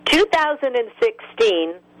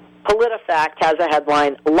2016, Politifact has a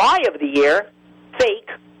headline, Lie of the Year, Fake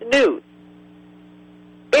News.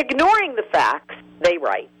 Ignoring the facts, they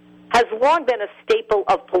write, has long been a staple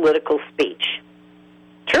of political speech.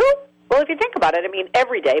 True? Well, if you think about it, I mean,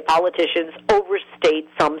 every day politicians overstate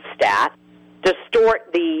some stat,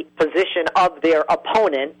 distort the position of their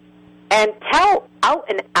opponent, and tell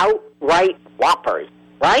out-and-out right whoppers,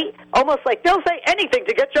 right? Almost like they'll say anything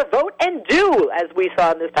to get your vote and do, as we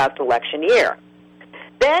saw in this past election year.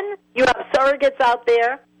 Then you have surrogates out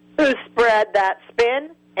there who spread that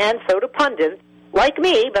spin, and so do pundits, like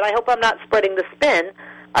me, but I hope I'm not spreading the spin.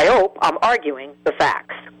 I hope I'm arguing the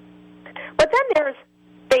facts. But then there's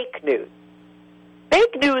fake news.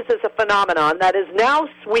 Fake news is a phenomenon that is now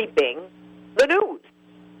sweeping the news.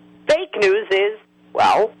 Fake news is,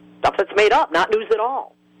 well, stuff that's made up, not news at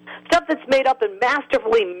all. Stuff that's made up and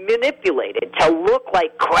masterfully manipulated to look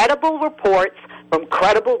like credible reports from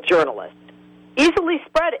credible journalists. Easily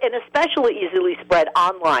spread, and especially easily spread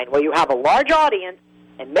online, where you have a large audience,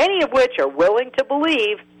 and many of which are willing to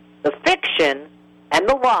believe the fiction and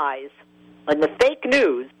the lies and the fake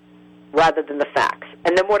news rather than the facts.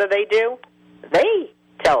 And then what do? They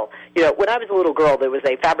tell. You know, when I was a little girl, there was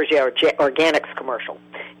a Fabergé Organics commercial.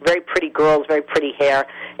 Very pretty girls, very pretty hair,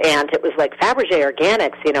 and it was like, Fabergé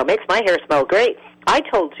Organics, you know, makes my hair smell great. I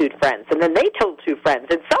told two friends, and then they told two friends,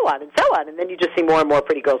 and so on, and then you just see more and more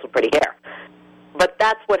pretty girls with pretty hair. But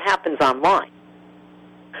that's what happens online.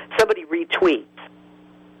 Somebody retweets,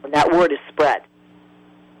 and that word is spread.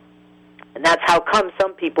 And that's how come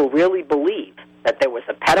some people really believe that there was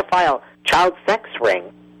a pedophile child sex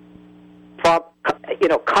ring from,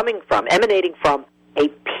 emanating from a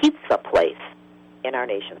pizza place in our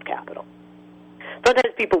nation's capital.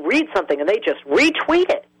 Sometimes people read something and they just retweet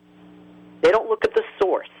it. They don't look at the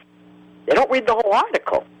source. They don't read the whole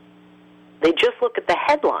article. They just look at the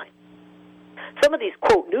headline. Some of these,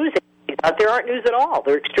 quote, news out there aren't news at all.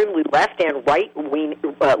 They're extremely left and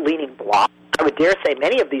right-leaning blogs. I would dare say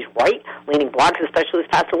many of these right-leaning blogs, especially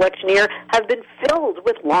this past election year, have been filled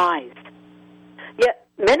with lies. Yet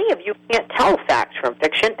many of you can't tell facts from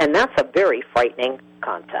fiction, and that's a very frightening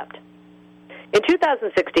concept. In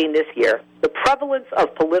 2016, this year, the prevalence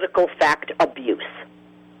of political fact abuse,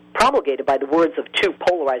 promulgated by the words of two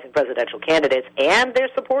polarizing presidential candidates and their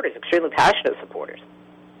supporters, extremely passionate supporters,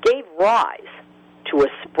 gave rise to a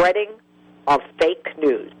spreading of fake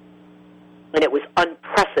news, and it was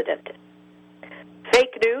unprecedented.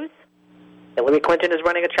 Fake news, Hillary Clinton is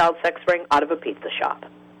running a child sex ring out of a pizza shop.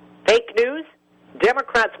 Fake news,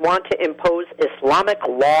 Democrats want to impose Islamic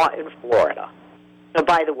law in Florida. Now,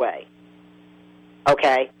 by the way,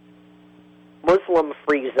 okay,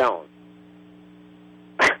 Muslim-free zone,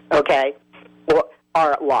 okay,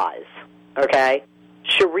 are lies, okay?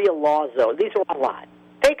 Sharia law zone, these are all lies.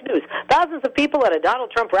 Fake news. Thousands of people at a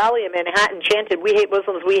Donald Trump rally in Manhattan chanted, "We hate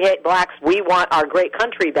Muslims, we hate blacks, we want our great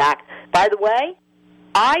country back." By the way,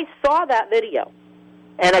 I saw that video,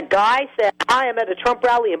 and a guy said, "I am at a Trump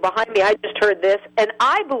rally, and behind me I just heard this," and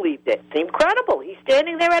I believed it. Seemed credible. He's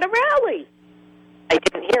standing there at a rally. I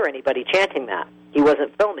didn't hear anybody chanting that. He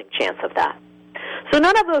wasn't filming chants of that. So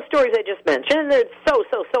none of those stories I just mentioned, and there's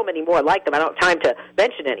so many more like them, I don't have time to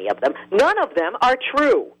mention any of them, none of them are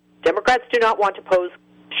true. Democrats do not want to pose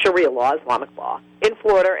Sharia law, Islamic law, in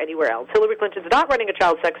Florida or anywhere else. Hillary Clinton is not running a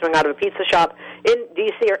child sex ring out of a pizza shop in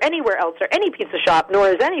D.C. or anywhere else or any pizza shop, nor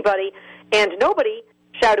is anybody, and nobody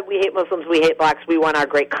shouted, "We hate Muslims, we hate blacks, we want our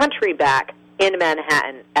great country back" in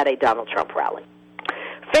Manhattan at a Donald Trump rally.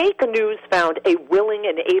 Fake news found a willing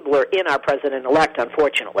enabler in our president-elect,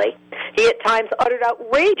 unfortunately. He at times uttered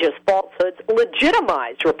outrageous falsehoods,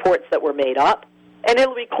 legitimized reports that were made up, and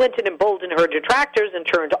Hillary Clinton emboldened her detractors and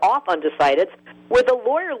turned off undecideds with a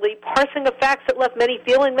lawyerly parsing of facts that left many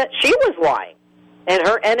feeling that she was lying. And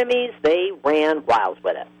her enemies, they ran wild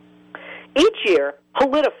with it. Each year,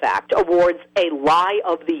 Politifact awards a lie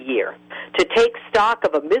of the year to take stock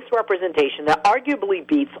of a misrepresentation that arguably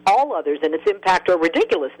beats all others in its impact or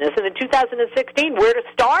ridiculousness. And in 2016, where to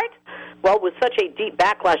start? Well, with such a deep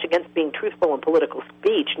backlash against being truthful in political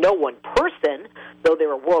speech, no one person, though there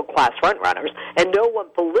are world-class frontrunners, and no one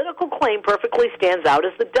political claim perfectly stands out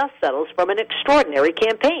as the dust settles from an extraordinary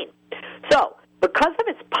campaign. So, because of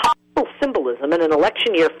its powerful symbolism in an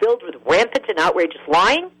election year filled with rampant and outrageous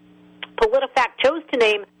lying, Politifact chose to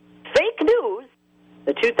name fake news,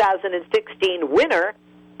 the 2016 winner,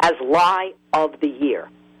 as Lie of the Year.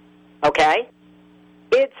 Okay?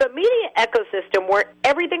 It's a media ecosystem where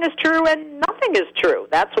everything is true and nothing nothing is true.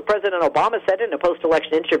 That's what President Obama said in a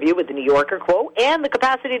post-election interview with the New Yorker, quote, and the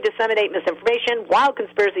capacity to disseminate misinformation, wild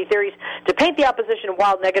conspiracy theories, to paint the opposition in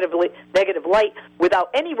wild negative light without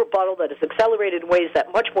any rebuttal that is accelerated in ways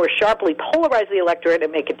that much more sharply polarize the electorate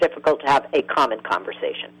and make it difficult to have a common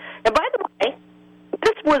conversation. And by the way,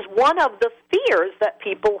 this was one of the fears that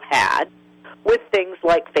people had with things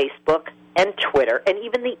like Facebook and Twitter and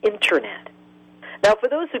even the Internet. Now, for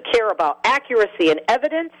those who care about accuracy and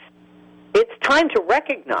evidence, it's time to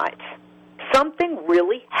recognize something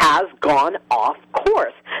really has gone off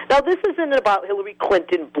course. Now, this isn't about Hillary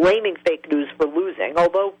Clinton blaming fake news for losing,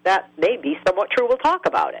 although that may be somewhat true. We'll talk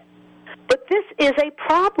about it. But this is a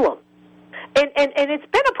problem. And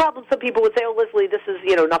it's been a problem. Some people would say, oh, Leslie, this is,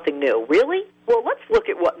 nothing new. Really? Well, let's look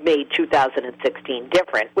at what made 2016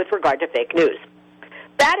 different with regard to fake news.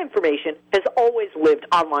 Bad information has always lived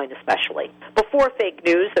online, especially. Before fake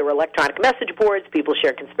news, there were electronic message boards, people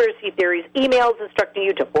shared conspiracy theories, emails instructing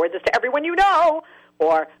you to forward this to everyone you know,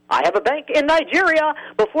 or I have a bank in Nigeria.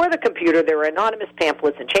 Before the computer, there were anonymous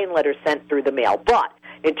pamphlets and chain letters sent through the mail. But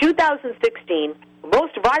in 2016,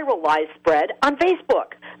 most viral lies spread on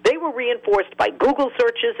Facebook. They were reinforced by Google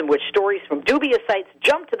searches in which stories from dubious sites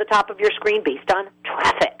jumped to the top of your screen based on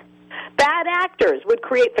traffic. Bad actors would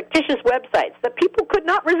create fictitious websites that people could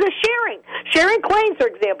not resist sharing. Sharing claims, for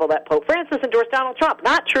example, that Pope Francis endorsed Donald Trump,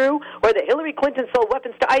 not true, or that Hillary Clinton sold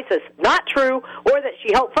weapons to ISIS, not true, or that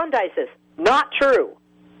she helped fund ISIS, not true.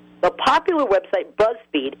 The popular website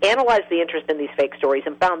BuzzFeed analyzed the interest in these fake stories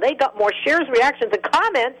and found they got more shares, reactions, and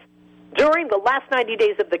comments during the last 90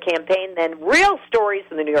 days of the campaign than real stories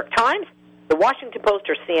in the New York Times, the Washington Post,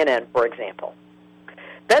 or CNN, for example.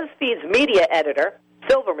 BuzzFeed's media editor,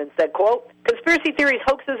 Silverman, said, quote, conspiracy theories,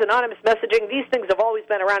 hoaxes, anonymous messaging, these things have always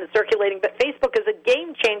been around and circulating, but Facebook is a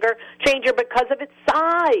game changer because of its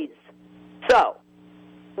size. So,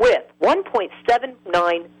 with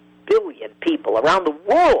 1.79 billion people around the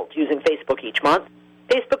world using Facebook each month,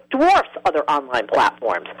 Facebook dwarfs other online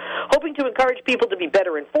platforms. Hoping to encourage people to be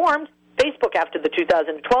better informed, Facebook, after the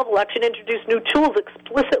 2012 election, introduced new tools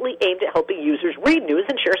explicitly aimed at helping users read news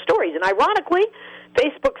and share stories. And ironically,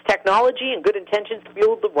 Facebook's technology and good intentions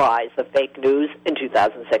fueled the rise of fake news in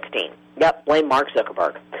 2016. Yep, blame Mark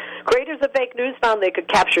Zuckerberg. Creators of fake news found they could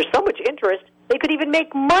capture so much interest, they could even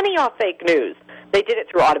make money off fake news. They did it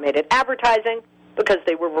through automated advertising because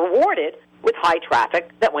they were rewarded with high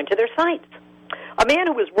traffic that went to their sites. A man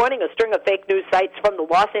who was running a string of fake news sites from the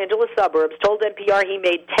Los Angeles suburbs told NPR he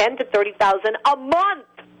made $10,000 to $30,000 a month.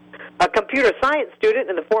 A computer science student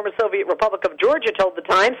in the former Soviet Republic of Georgia told The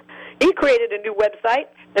Times he created a new website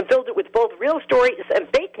and filled it with both real stories and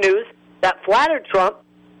fake news that flattered Trump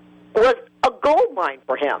was a gold mine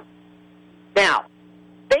for him. Now,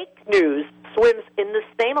 fake news swims in the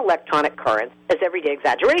same electronic currents as everyday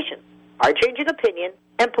exaggeration, hard-changing opinion,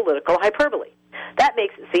 and political hyperbole. That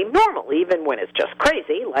makes it seem normal, even when it's just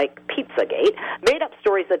crazy, like Pizzagate, made-up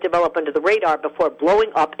stories that develop under the radar before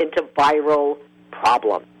blowing up into viral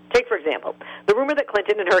problems. Take, for example, the rumor that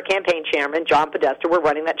Clinton and her campaign chairman, John Podesta, were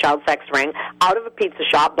running that child sex ring out of a pizza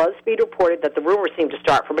shop. BuzzFeed reported that the rumor seemed to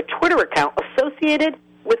start from a Twitter account associated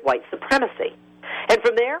with white supremacy. And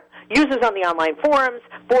from there, users on the online forums,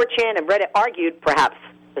 4chan, and Reddit argued, perhaps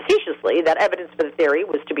facetiously, that evidence for the theory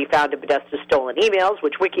was to be found in Podesta's stolen emails,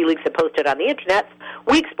 which WikiLeaks had posted on the Internet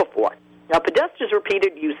weeks before. Now, Podesta's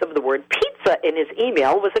repeated use of the word pizza in his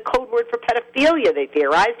email was a code word for pedophilia, they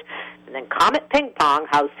theorized, and then Comet Ping Pong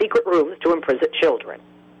housed secret rooms to imprison children.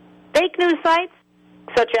 Fake news sites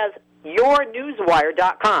such as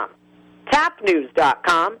YourNewsWire.com,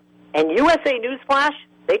 TapNews.com, and USA Newsflash,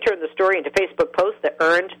 they turned the story into Facebook posts that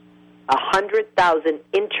earned 100,000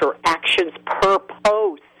 interactions per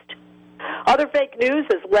post. Other fake news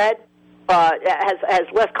has less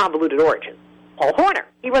convoluted origins. Paul Horner,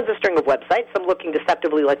 he runs a string of websites, some looking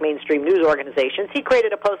deceptively like mainstream news organizations. He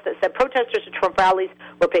created a post that said protesters at Trump rallies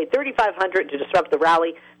were paid $3,500 to disrupt the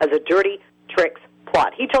rally as a dirty tricks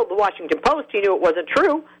plot. He told the Washington Post he knew it wasn't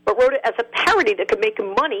true, but wrote it as a parody that could make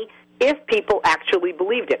him money if people actually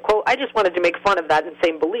believed it. Quote, I just wanted to make fun of that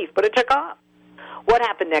insane belief, but it took off. What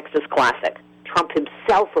happened next is classic. Trump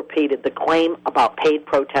himself repeated the claim about paid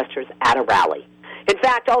protesters at a rally. In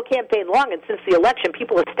fact, all campaign long and since the election,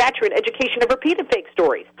 people of stature and education have repeated fake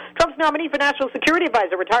stories. Trump's nominee for National Security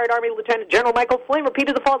Advisor, retired Army Lieutenant General Michael Flynn,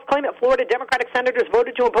 repeated the false claim that Florida Democratic senators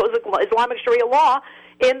voted to impose Islamic Sharia law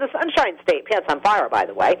in the Sunshine State. Pants on fire, by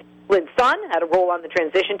the way. Flynn's son had a role on the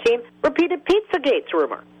transition team, repeated Pizzagate's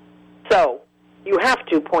rumor. So, you have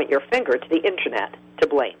to point your finger to the Internet to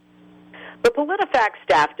blame. The Politifact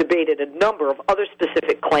staff debated a number of other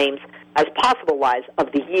specific claims as possible lies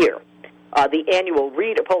of the year. The annual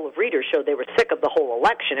poll of readers showed they were sick of the whole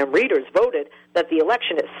election, and readers voted that the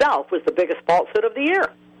election itself was the biggest falsehood of the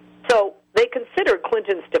year. So they considered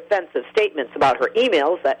Clinton's defensive statements about her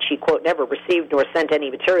emails, that she, quote, never received nor sent any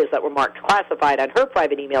materials that were marked classified on her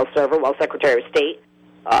private email server while Secretary of State,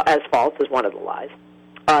 as false, as one of the lies.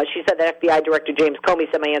 She said that FBI Director James Comey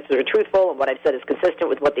said my answers are truthful and what I've said is consistent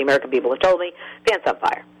with what the American people have told me. Pants on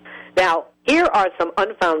fire. Now, here are some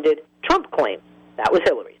unfounded Trump claims. That was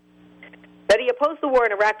Hillary's. That he opposed the war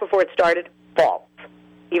in Iraq before it started, false,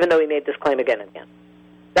 even though he made this claim again and again.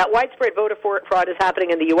 That widespread voter fraud is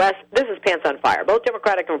happening in the U.S., this is pants on fire. Both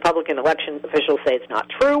Democratic and Republican election officials say it's not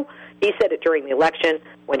true. He said it during the election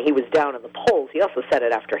when he was down in the polls. He also said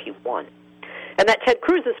it after he won. And that Ted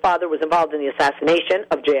Cruz's father was involved in the assassination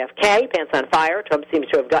of JFK, pants on fire. Trump seems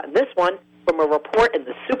to have gotten this one from a report in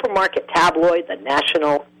the supermarket tabloid, The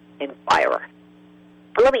National Enquirer.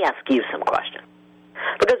 Let me ask you some questions,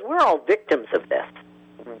 because we're all victims of this,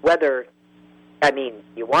 whether,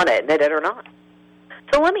 you want to admit it or not.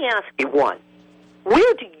 So let me ask you one.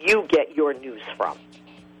 Where do you get your news from?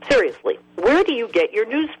 Seriously, where do you get your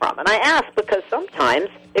news from? And I ask because sometimes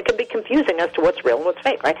it can be confusing as to what's real and what's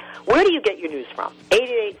fake, right? Where do you get your news from?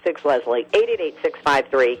 888-6-LESLIE,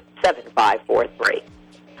 888-653-7543.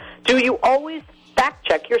 Do you always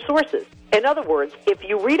fact-check your sources? In other words, if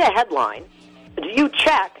you read a headline, do you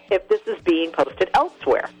check if this is being posted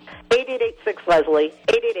elsewhere? 888-6-LESLIE,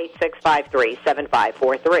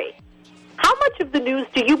 888-653-7543. How much of the news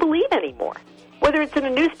do you believe anymore? Whether it's in a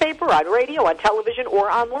newspaper, on radio, on television, or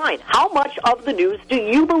online, how much of the news do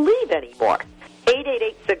you believe anymore?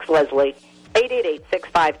 888-6-LESLIE,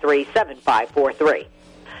 888-653-7543.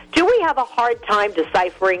 Do we have a hard time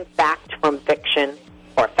deciphering fact from fiction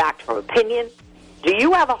or fact from opinion? Do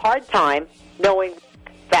you have a hard time knowing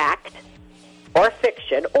fact or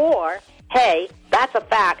fiction or, hey, that's a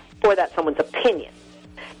fact or that's someone's opinion?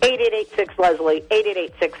 888-6-LESLIE,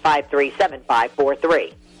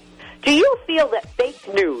 888-653-7543. Do you feel that fake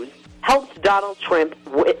news helped Donald Trump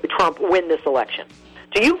win this election?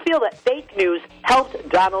 Do you feel that fake news helped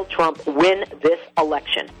Donald Trump win this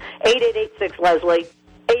election? 888-6-LESLIE,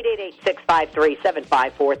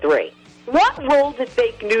 888-653-7543. What role did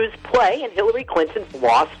fake news play in Hillary Clinton's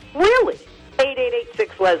loss, really?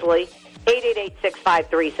 888-6-LESLIE,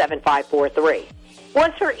 888-653-7543.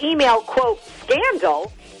 Was her email, quote,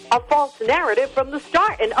 scandal, a false narrative from the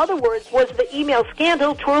start? In other words, was the email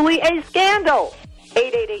scandal truly a scandal?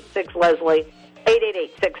 888-6-LESLIE,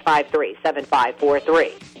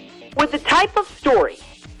 888-653-7543. Would the type of story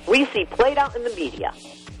we see played out in the media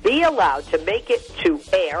be allowed to make it to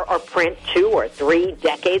air or print 2 or 3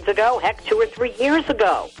 decades ago, heck, 2 or 3 years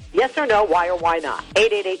ago? Yes or no, why or why not?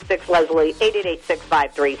 888-6-LESLIE,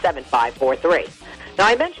 888-653-7543. Now,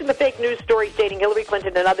 I mentioned the fake news story stating Hillary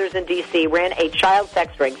Clinton and others in D.C. ran a child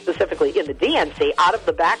sex ring, specifically in the DNC, out of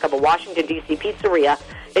the back of a Washington, D.C. pizzeria.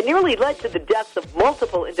 It nearly led to the deaths of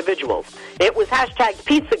multiple individuals. It was hashtag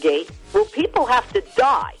Pizzagate. Will people have to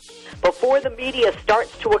die before the media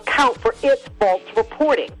starts to account for its false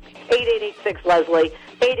reporting? 888-6-LESLIE,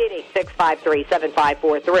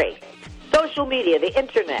 888-653-7543. Social media, the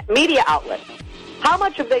Internet, media outlets. How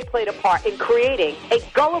much have they played a part in creating a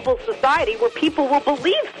gullible society where people will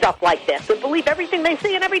believe stuff like this and believe everything they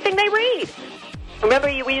see and everything they read? Remember,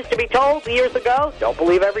 we used to be told years ago, don't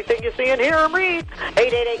believe everything you see and hear and read.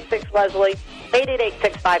 888-6-LESLIE,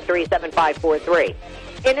 888-653-7543.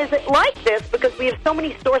 And is it like this because we have so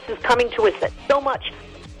many sources coming to us at so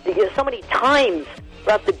many times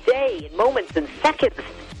throughout the day, in moments and seconds,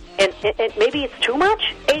 and maybe it's too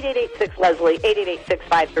much? 888-6-LESLIE,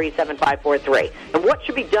 888-653-7543. And what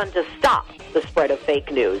should be done to stop the spread of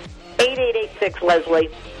fake news?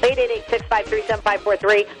 888-6-LESLIE,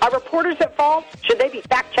 888-653-7543. Are reporters at fault? Should they be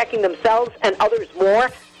fact-checking themselves and others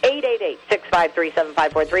more?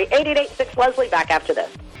 888-653-7543. 888-6-LESLIE. Back after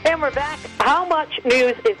this. And we're back. How much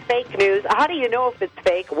news is fake news? How do you know if it's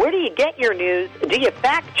fake? Where do you get your news? Do you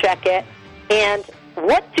fact-check it? And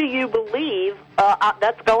what do you believe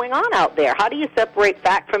that's going on out there? How do you separate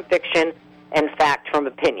fact from fiction and fact from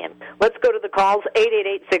opinion? Let's go to the calls.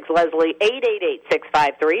 888-6-LESLIE,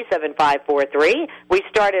 888-653-7543. We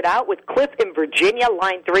started out with Cliff in Virginia,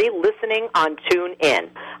 line 3, listening on Tune In.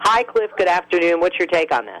 Hi, Cliff. Good afternoon. What's your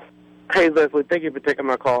take on this? Hey, Leslie. Thank you for taking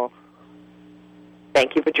my call.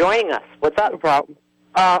 Thank you for joining us. What's up? No problem.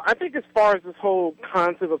 I think as far as this whole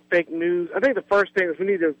concept of fake news, I think the first thing is we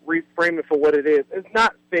need to reframe it for what it is. It's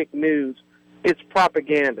not fake news. It's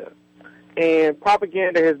propaganda. And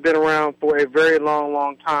propaganda has been around for a very long,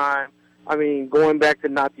 long time. I mean, going back to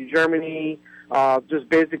Nazi Germany, just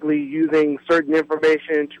basically using certain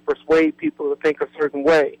information to persuade people to think a certain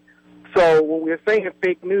way. So when we're saying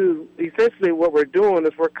fake news, essentially what we're doing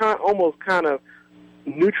is we're almost kind of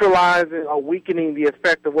neutralizing or weakening the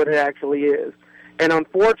effect of what it actually is. And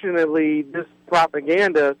unfortunately, this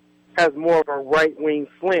propaganda has more of a right-wing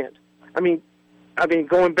slant. I mean,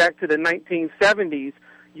 going back to the 1970s,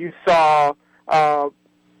 you saw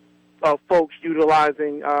folks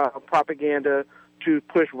utilizing propaganda to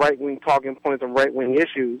push right-wing talking points and right-wing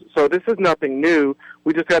issues. So this is nothing new.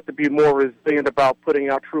 We just have to be more resilient about putting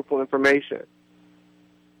out truthful information.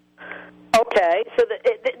 Okay, so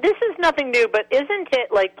this is nothing new, but isn't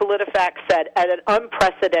it, like Politifact said, at an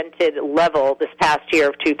unprecedented level this past year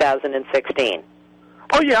of 2016?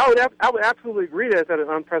 Oh, yeah, I would absolutely agree that it's at an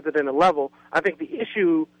unprecedented level. I think the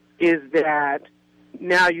issue is that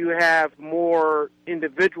now you have more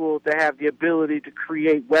individuals that have the ability to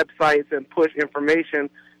create websites and push information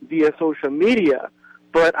via social media.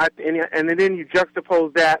 But and then you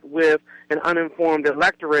juxtapose that with an uninformed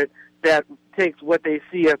electorate that takes what they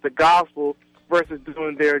see as the gospel versus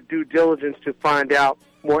doing their due diligence to find out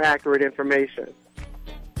more accurate information.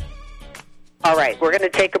 All right, we're going to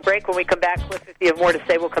take a break. When we come back, Cliff, if you have more to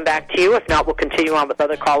say, we'll come back to you. If not, we'll continue on with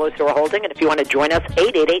other callers who are holding. And if you want to join us,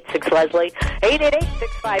 888-6-LESLIE,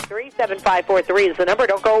 888-653-7543 is the number.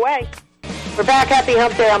 Don't go away. We're back. Happy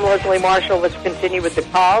Hump Day. I'm Leslie Marshall. Let's continue with the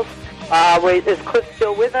calls. Is Cliff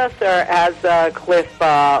still with us, or has Cliff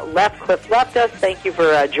left? Cliff left us. Thank you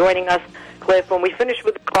for joining us, Cliff. When we finish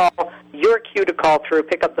with the call, your cue to call through.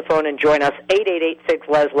 Pick up the phone and join us,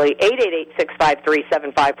 888-6-LESLIE,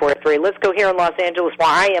 888-653-7543. Let's go here in Los Angeles where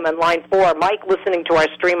I am in line 4. Mike, listening to our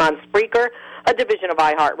stream on Spreaker, a division of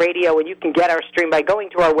iHeartRadio, and you can get our stream by going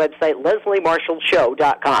to our website,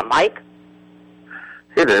 lesliemarshallshow.com. Mike?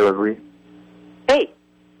 Hey there, Leslie. Hey.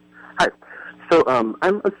 Hi. So I'm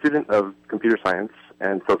a student of computer science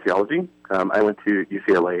and sociology. I went to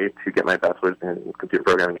UCLA to get my bachelor's in computer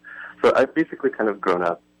programming. So I've basically kind of grown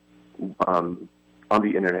up on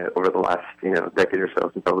the internet over the last, decade or so,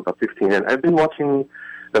 since I was about 16. And I've been watching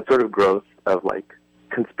that sort of growth of, like,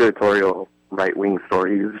 conspiratorial right-wing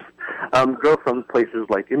stories grow from places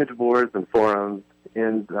like image boards and forums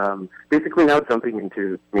and basically now jumping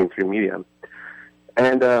into mainstream media.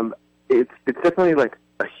 And it's definitely, like,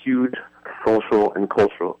 a huge social and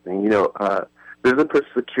cultural thing. There's a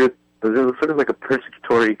sort of like a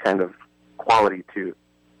persecutory kind of quality to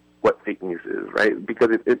what fake news is, right? Because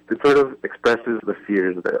it sort of expresses the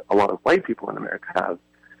fears that a lot of white people in America have.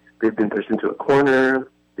 They've been pushed into a corner.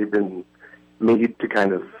 They've been made to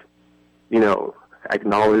kind of,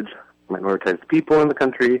 acknowledge minoritized people in the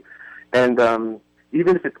country. And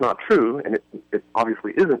even if it's not true, and it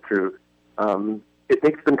obviously isn't true, it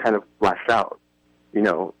makes them kind of lash out.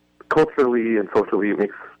 Culturally and socially, it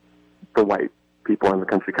makes the white people in the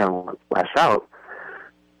country kind of want to lash out.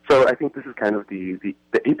 So I think this is kind of the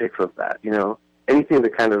apex of that. Anything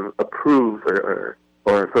that kind of approves or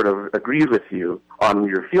sort of agrees with you on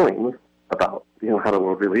your feelings about, how the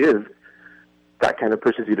world really is, that kind of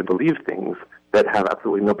pushes you to believe things that have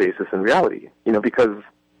absolutely no basis in reality. Because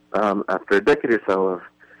after a decade or so of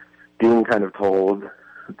being kind of told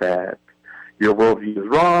that your worldview is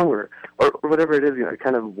wrong or whatever it is, it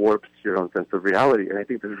kind of warps your own sense of reality. And I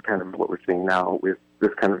think this is kind of what we're seeing now with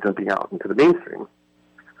this kind of jumping out into the mainstream.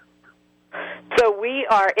 So we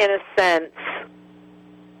are, in a sense,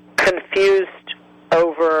 confused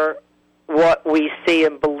over what we see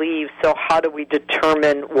and believe, so how do we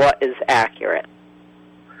determine what is accurate?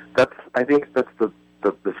 I think that's the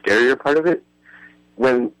scarier part of it.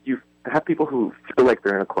 When you have people who feel like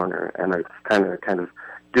they're in a corner and are kind of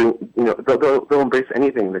doing, they'll embrace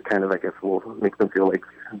anything that kind of, I guess, will make them feel like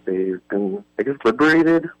they've been,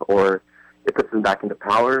 liberated, or it puts them back into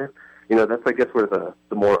power. That's, I guess, where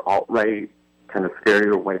the more alt-right kind of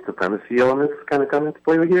scarier white supremacy elements kind of come into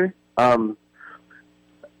play here. And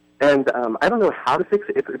I don't know how to fix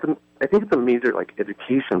it. I think it's a major,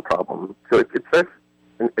 education problem. So it starts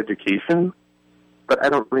in education, but I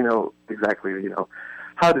don't really know exactly,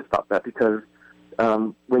 how to stop that, because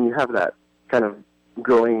when you have that kind of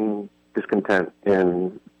growing discontent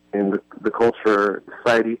in the culture,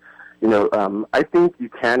 society, I think you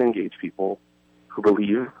can engage people who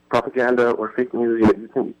believe propaganda or fake news.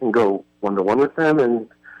 You can go one-to-one with them and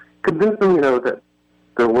convince them, that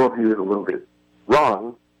their worldview is a little bit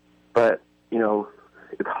wrong, but,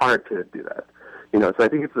 it's hard to do that. So I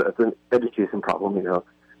think it's an education problem,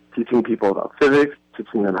 teaching people about civics,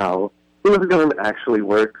 teaching them how, the government actually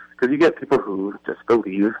works, because you get people who just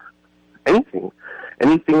believe anything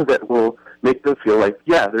that will make them feel like,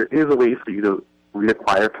 yeah, there is a way for you to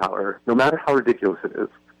reacquire power, no matter how ridiculous it is.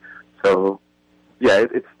 So, yeah,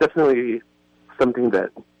 it's definitely something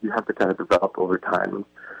that you have to kind of develop over time.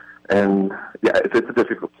 And, yeah, it's a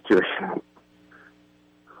difficult situation.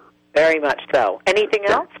 Very much so. Anything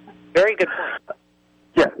else? Very good point.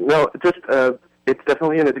 Yeah, no, just it's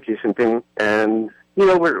definitely an education thing, and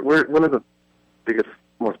we're one of the biggest,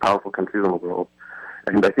 most powerful countries in the world,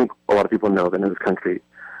 and I think a lot of people know that in this country,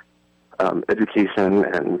 education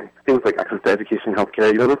and things like access to education,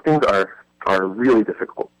 healthcare, those things are really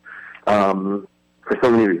difficult for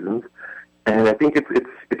so many reasons, and I think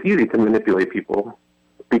it's easy to manipulate people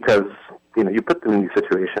because you put them in these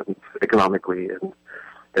situations economically and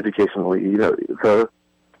educationally, so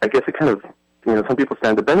I guess it kind of, some people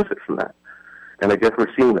stand to benefit from that. And I guess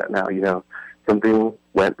we're seeing that now, something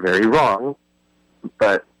went very wrong,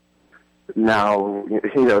 but now,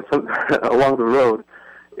 along the road,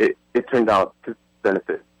 it turned out to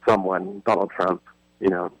benefit someone, Donald Trump,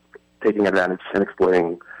 taking advantage and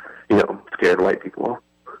exploiting, scared white people.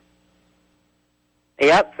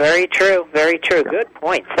 Yep, very true, very true. Yeah. Good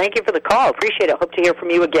point. Thank you for the call. Appreciate it. Hope to hear from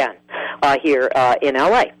you again here in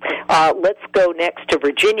L.A. Let's go next to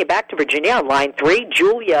Virginia. Back to Virginia on line 3.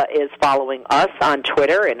 Julia is following us on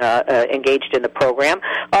Twitter and engaged in the program.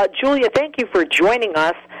 Julia, thank you for joining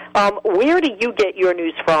us. Where do you get your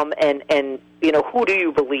news from, and who do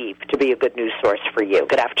you believe to be a good news source for you?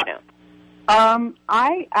 Good afternoon.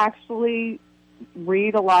 I actually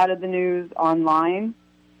read a lot of the news online.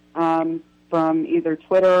 From either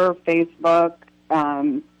Twitter, Facebook,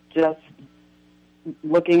 just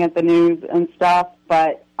looking at the news and stuff.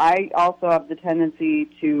 But I also have the tendency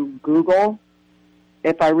to Google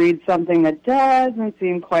if I read something that doesn't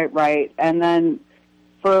seem quite right. And then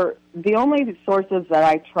for the only sources that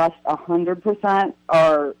I trust 100%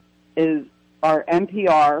 are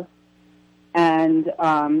NPR and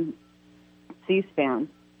C-SPAN.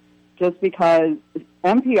 Just because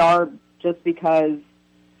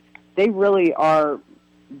they really are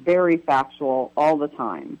very factual all the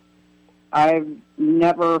time. I've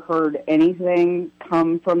never heard anything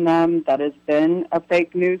come from them that has been a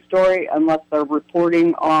fake news story unless they're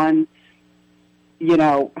reporting on,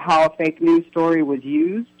 how a fake news story was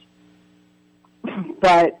used.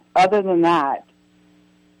 But other than that,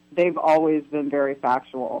 they've always been very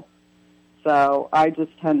factual. So I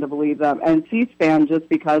just tend to believe them. And C-SPAN, just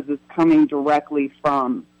because it's coming directly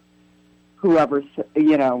from whoever's,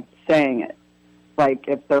 saying it. Like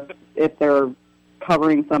if they're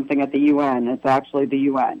covering something at the UN, it's actually the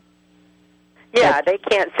UN. Yeah, they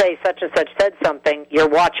can't say such and such said something. You're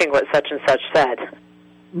watching what such and such said.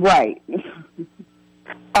 Right.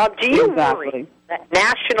 Do you worry that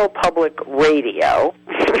National Public Radio,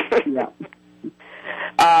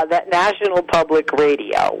 that National Public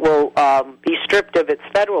Radio will be stripped of its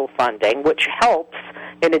federal funding, which helps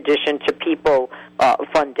in addition to people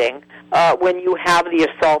funding, when you have the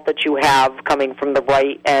assault that you have coming from the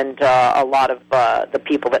right and a lot of the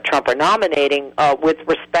people that Trump are nominating with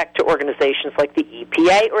respect to organizations like the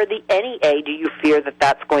EPA or the NEA? Do you fear that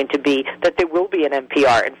there will be an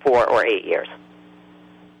NPR in 4 or 8 years?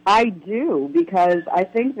 I do, because I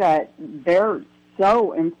think that they're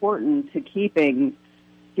so important to keeping,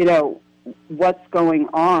 what's going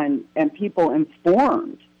on and people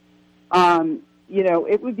informed.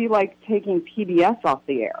 It would be like taking PBS off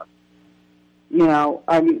the air.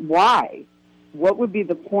 Why? What would be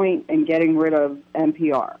the point in getting rid of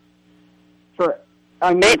NPR?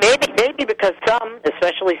 Maybe because some,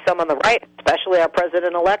 especially some on the right, especially our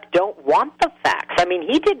president-elect, don't want the facts.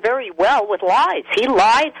 He did very well with lies. He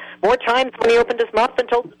lied more times when he opened his mouth than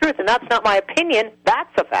told the truth, and that's not my opinion. That's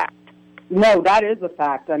a fact. No, that is a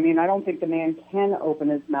fact. I don't think the man can open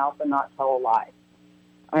his mouth and not tell a lie.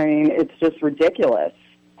 It's just ridiculous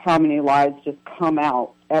how many lies just come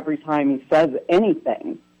out every time he says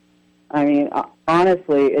anything.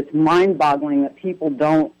 Honestly, it's mind-boggling that people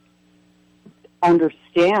don't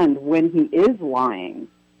understand when he is lying.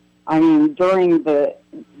 During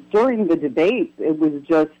the debates, it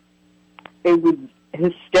was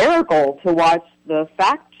hysterical to watch the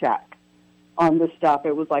fact check on the stuff.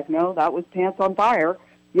 It was like, no, that was pants on fire.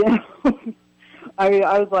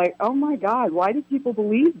 I was like, oh my God, why do people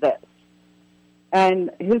believe this?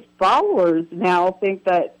 And his followers now think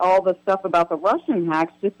that all the stuff about the Russian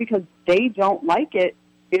hacks, just because they don't like it,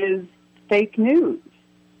 is fake news.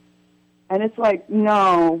 And it's like,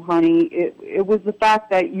 no, honey, it was the fact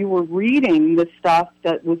that you were reading the stuff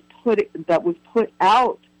that was put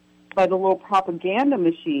out by the little propaganda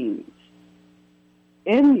machines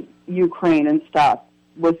in Ukraine and stuff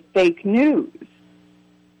was fake news.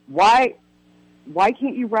 Why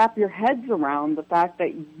can't you wrap your heads around the fact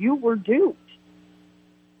that you were duped?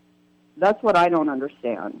 That's what I don't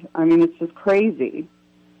understand. It's just crazy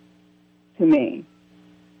to me.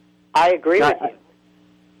 I agree with you.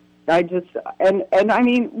 And I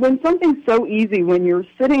mean, when something's so easy, when you're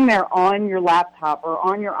sitting there on your laptop or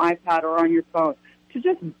on your iPad or on your phone, to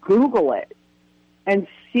just Google it and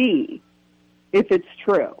see if it's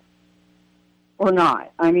true or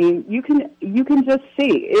not. I mean, you can just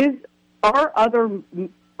see, are other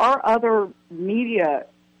media,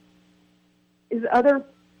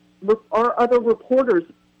 are other reporters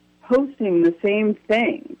posting the same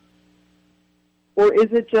thing? Or is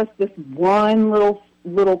it just this one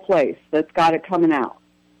little place that's got it coming out?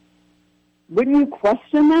 Wouldn't you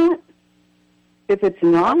question that if it's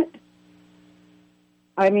not?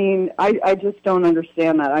 I mean, I just don't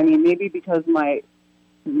understand that. I mean, maybe because my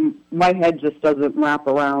head just doesn't wrap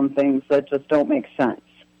around things that just don't make sense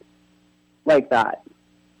like that.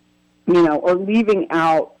 You know, or leaving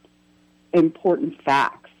out important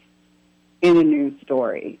facts in a news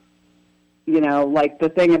story. You know, like the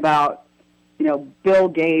thing about, you know, Bill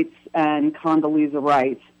Gates and Condoleezza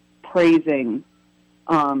Rice praising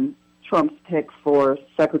Trump's pick for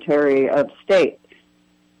Secretary of State.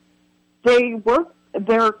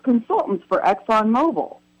 They're consultants for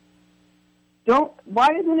ExxonMobil.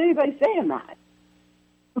 Why isn't anybody saying that?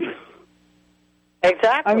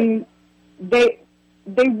 Exactly. I mean, they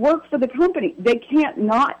work for the company. They can't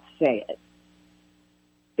not say it.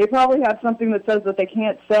 They probably have something that says that they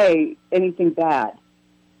can't say anything bad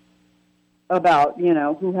about, you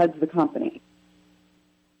know, who heads the company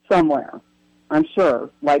somewhere, I'm sure.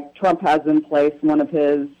 Like Trump has in place one of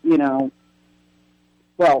his, you know,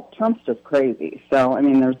 well, Trump's just crazy. So, I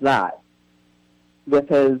mean, there's that. With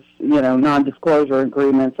his, you know, non-disclosure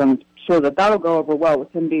agreements, I'm sure that that'll go over well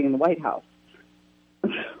with him being in the White House.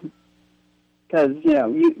 Because, you know,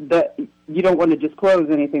 you don't want to disclose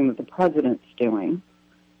anything that the president's doing.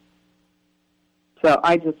 So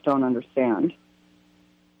I just don't understand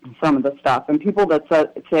some of the stuff. And people that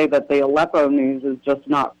say that the Aleppo news is just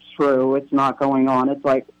not true, it's not going on, it's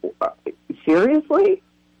like, seriously?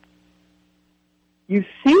 You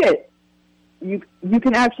see it. You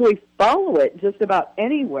can actually follow it just about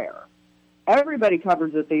anywhere. Everybody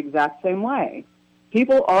covers it the exact same way.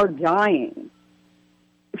 People are dying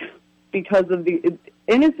because of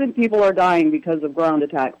innocent people are dying because of ground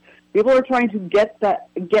attacks. People are trying to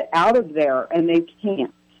get out of there, and they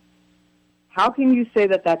can't. How can you say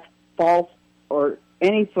that that's false or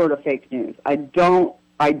any sort of fake news? I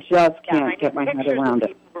just can't get my head around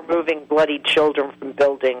it. Removing bloody children from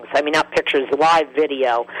buildings. I mean, not pictures, live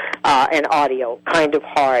video and audio. Kind of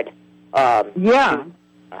hard to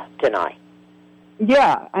deny.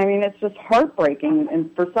 Yeah, I mean, it's just heartbreaking.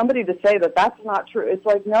 And for somebody to say that that's not true, it's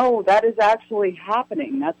like, no, that is actually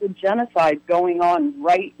happening. That's a genocide going on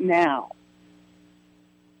right now.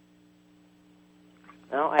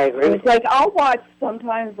 No, I agree. It's like I'll watch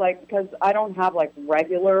sometimes, like, because I don't have, like,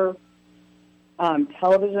 regular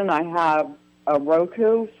television. I have a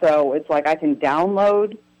Roku, so it's like I can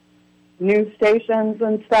download news stations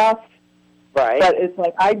and stuff. Right. But it's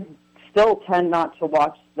like I still tend not to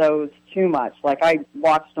watch those too much. Like I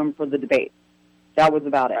watched them for the debate. That was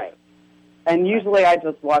about it. Right. And usually I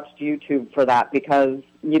just watched YouTube for that because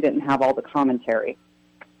you didn't have all the commentary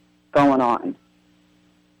going on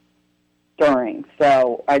during.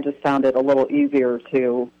 So I just found it a little easier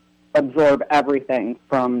to absorb everything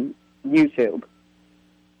from YouTube.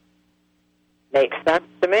 Makes sense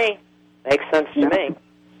to me.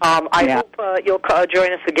 I hope you'll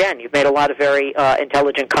join us again. You've made a lot of very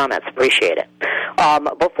intelligent comments. Appreciate it.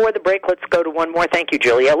 Before the break, let's go to one more. Thank you,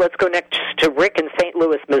 Julia. Let's go next to Rick in St.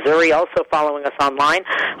 Louis, Missouri, also following us online.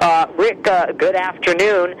 Rick, good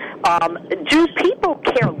afternoon. Do people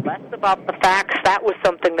care less about the facts? That was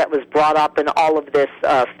something that was brought up in all of this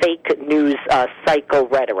fake news cycle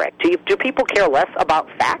rhetoric. Do people care less about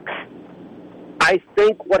facts? I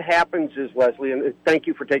think what happens is, Leslie, and thank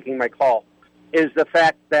you for taking my call, is the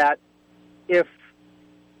fact that if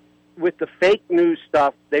with the fake news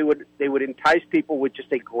stuff, they would entice people with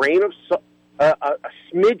just a grain of a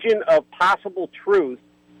smidgen of possible truth,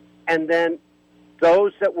 and then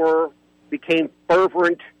those that became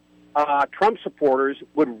fervent Trump supporters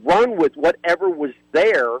would run with whatever was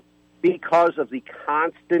there because of the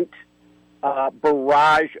constant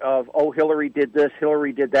barrage of, oh, Hillary did this,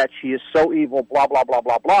 Hillary did that, she is so evil, blah, blah, blah,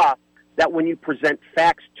 blah, blah, that when you present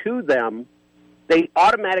facts to them, they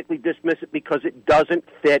automatically dismiss it because it doesn't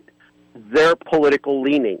fit their political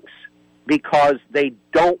leanings, because they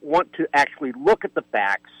don't want to actually look at the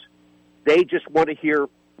facts. They just want to hear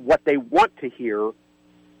what they want to hear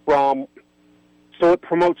from, so it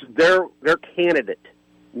promotes their candidate,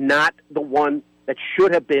 not the one that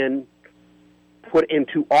should have been put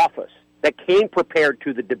into office, that came prepared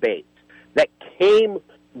to the debates, that came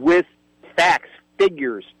with facts,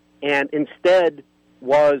 figures, and instead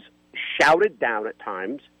was shouted down at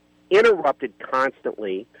times, interrupted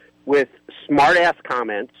constantly with smart-ass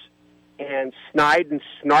comments and snide and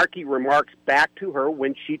snarky remarks back to her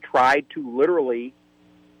when she tried to literally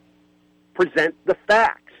present the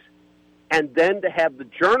facts. And then to have the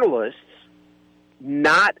journalists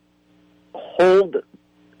not hold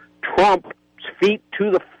Trump's feet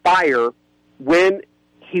to the fire when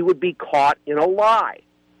he would be caught in a lie.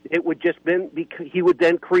 It would just he would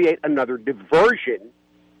then create another diversion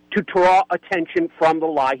to draw attention from the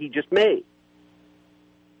lie he just made.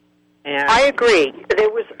 And I agree.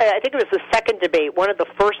 I think it was the second debate. One of the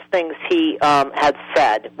first things he had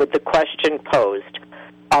said with the question posed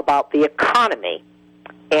about the economy,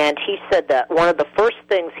 and he said that one of the first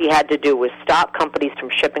things he had to do was stop companies from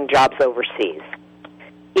shipping jobs overseas.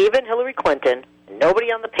 Even Hillary Clinton, nobody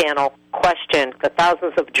on the panel questioned the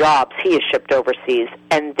thousands of jobs he has shipped overseas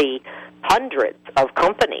and the hundreds of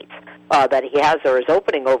companies that he has or is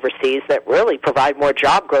opening overseas that really provide more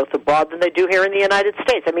job growth abroad than they do here in the United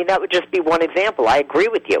States. I mean, that would just be one example. I agree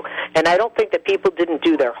with you. And I don't think that people didn't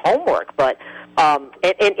do their homework, but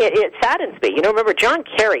it saddens me. You know, remember, John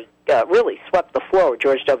Kerry really swept the floor with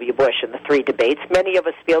George W. Bush in the 3 debates. Many of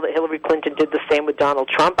us feel that Hillary Clinton did the same with Donald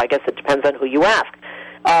Trump. I guess it depends on who you ask.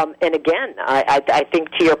 And again, I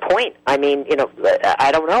think to your point, I mean, you know,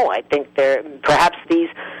 I don't know. I think perhaps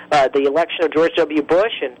the election of George W.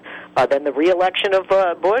 Bush and then the re-election of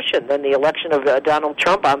Bush and then the election of Donald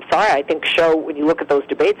Trump, I'm sorry, I think show, when you look at those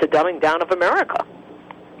debates, a dumbing down of America.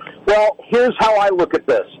 Well, here's how I look at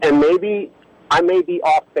this, and maybe I may be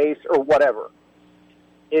off base or whatever,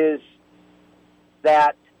 is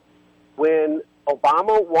that when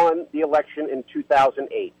Obama won the election in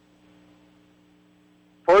 2008,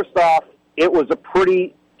 first off, it was a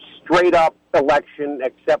pretty straight-up election,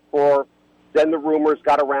 except for then the rumors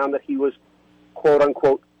got around that he was,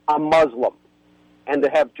 quote-unquote, a Muslim. And to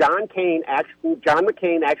have John McCain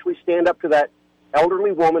actually stand up to that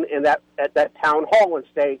elderly woman at that town hall and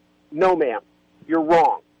say, no, ma'am, you're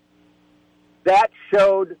wrong. That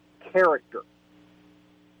showed character.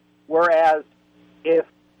 Whereas if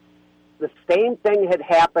the same thing had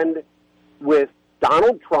happened with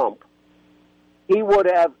Donald Trump, he would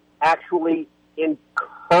have actually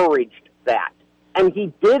encouraged that. And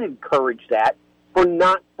he did encourage that for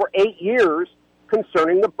 8 years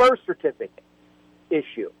concerning the birth certificate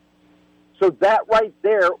issue. So that right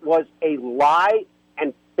there was a lie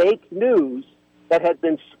and fake news that had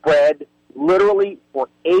been spread literally for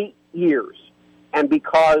 8 years. And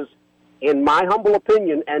because, in my humble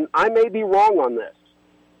opinion, and I may be wrong on this,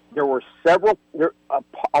 there were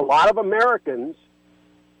a lot of Americans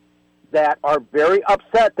that are very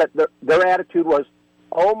upset that their attitude was,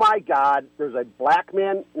 oh, my God, there's a black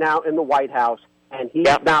man now in the White House, and he's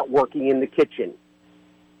not working in the kitchen.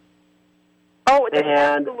 Oh,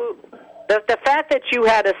 absolutely. The fact that you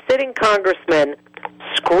had a sitting congressman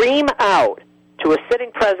scream out to a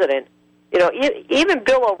sitting president, you know, even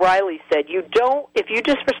Bill O'Reilly said, if you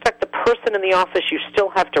disrespect the person in the office, you still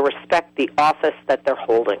have to respect the office that they're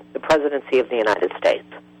holding, the presidency of the United States.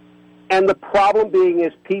 And the problem being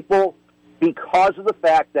is people, because of the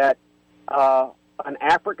fact that an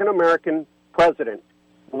African-American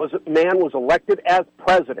man was elected as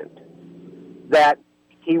president, that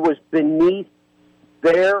he was beneath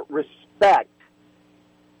their respect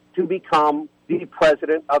to become the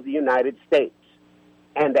president of the United States.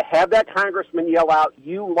 And to have that congressman yell out,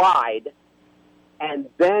 you lied, and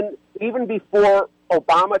then even before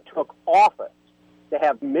Obama took office, to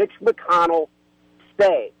have Mitch McConnell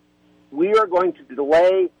say, we are going to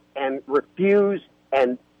delay and refuse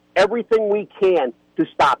and everything we can to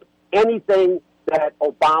stop anything that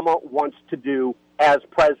Obama wants to do as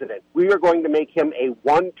president. We are going to make him a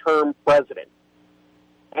one-term president.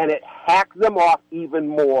 And it hacked them off even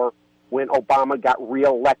more when Obama got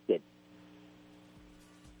reelected.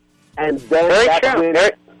 And then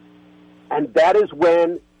that is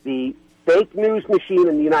when the fake news machine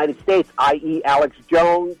in the United States, i.e. Alex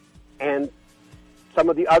Jones and some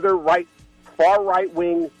of the other far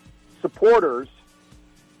right-wing supporters,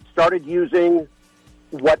 started using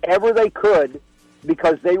whatever they could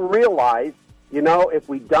because they realized, you know, if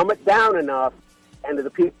we dumb it down enough, and to the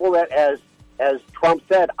people that, as Trump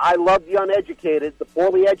said, I love the uneducated, the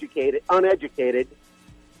poorly educated, uneducated,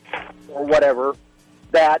 or whatever,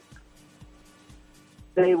 that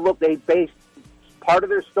they based part of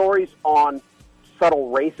their stories on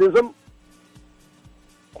subtle racism,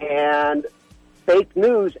 and fake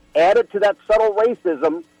news added to that subtle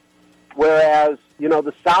racism, whereas, you know,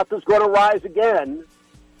 the South is going to rise again,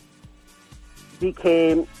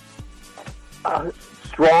 became a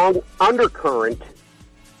strong undercurrent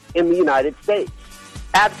in the United States.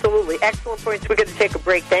 Absolutely. Excellent points. We're going to take a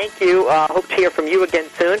break. Thank you. Hope to hear from you again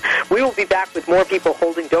soon. We will be back with more people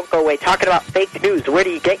holding Don't Go Away, talking about fake news. Where do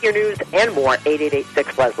you get your news and more?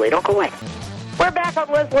 888-6-LESLIE. Don't go away. We're back on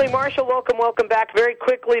Leslie Marshall. Welcome back. Very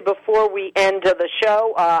quickly before we end the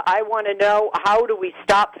show, I want to know, how do we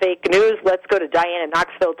stop fake news? Let's go to Diane in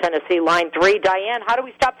Knoxville, Tennessee, line 3. Diane, how do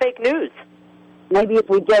we stop fake news? Maybe if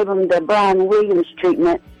we gave them the Brian Williams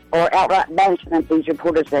treatment or outright banishment, these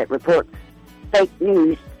reporters that report fake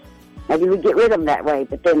news, maybe we'd get rid of them that way.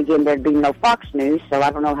 But then again, there'd be no Fox News, so I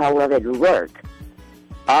don't know how well that would work.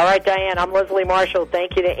 All right, Diane, I'm Leslie Marshall.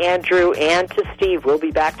 Thank you to Andrew and to Steve. We'll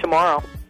be back tomorrow.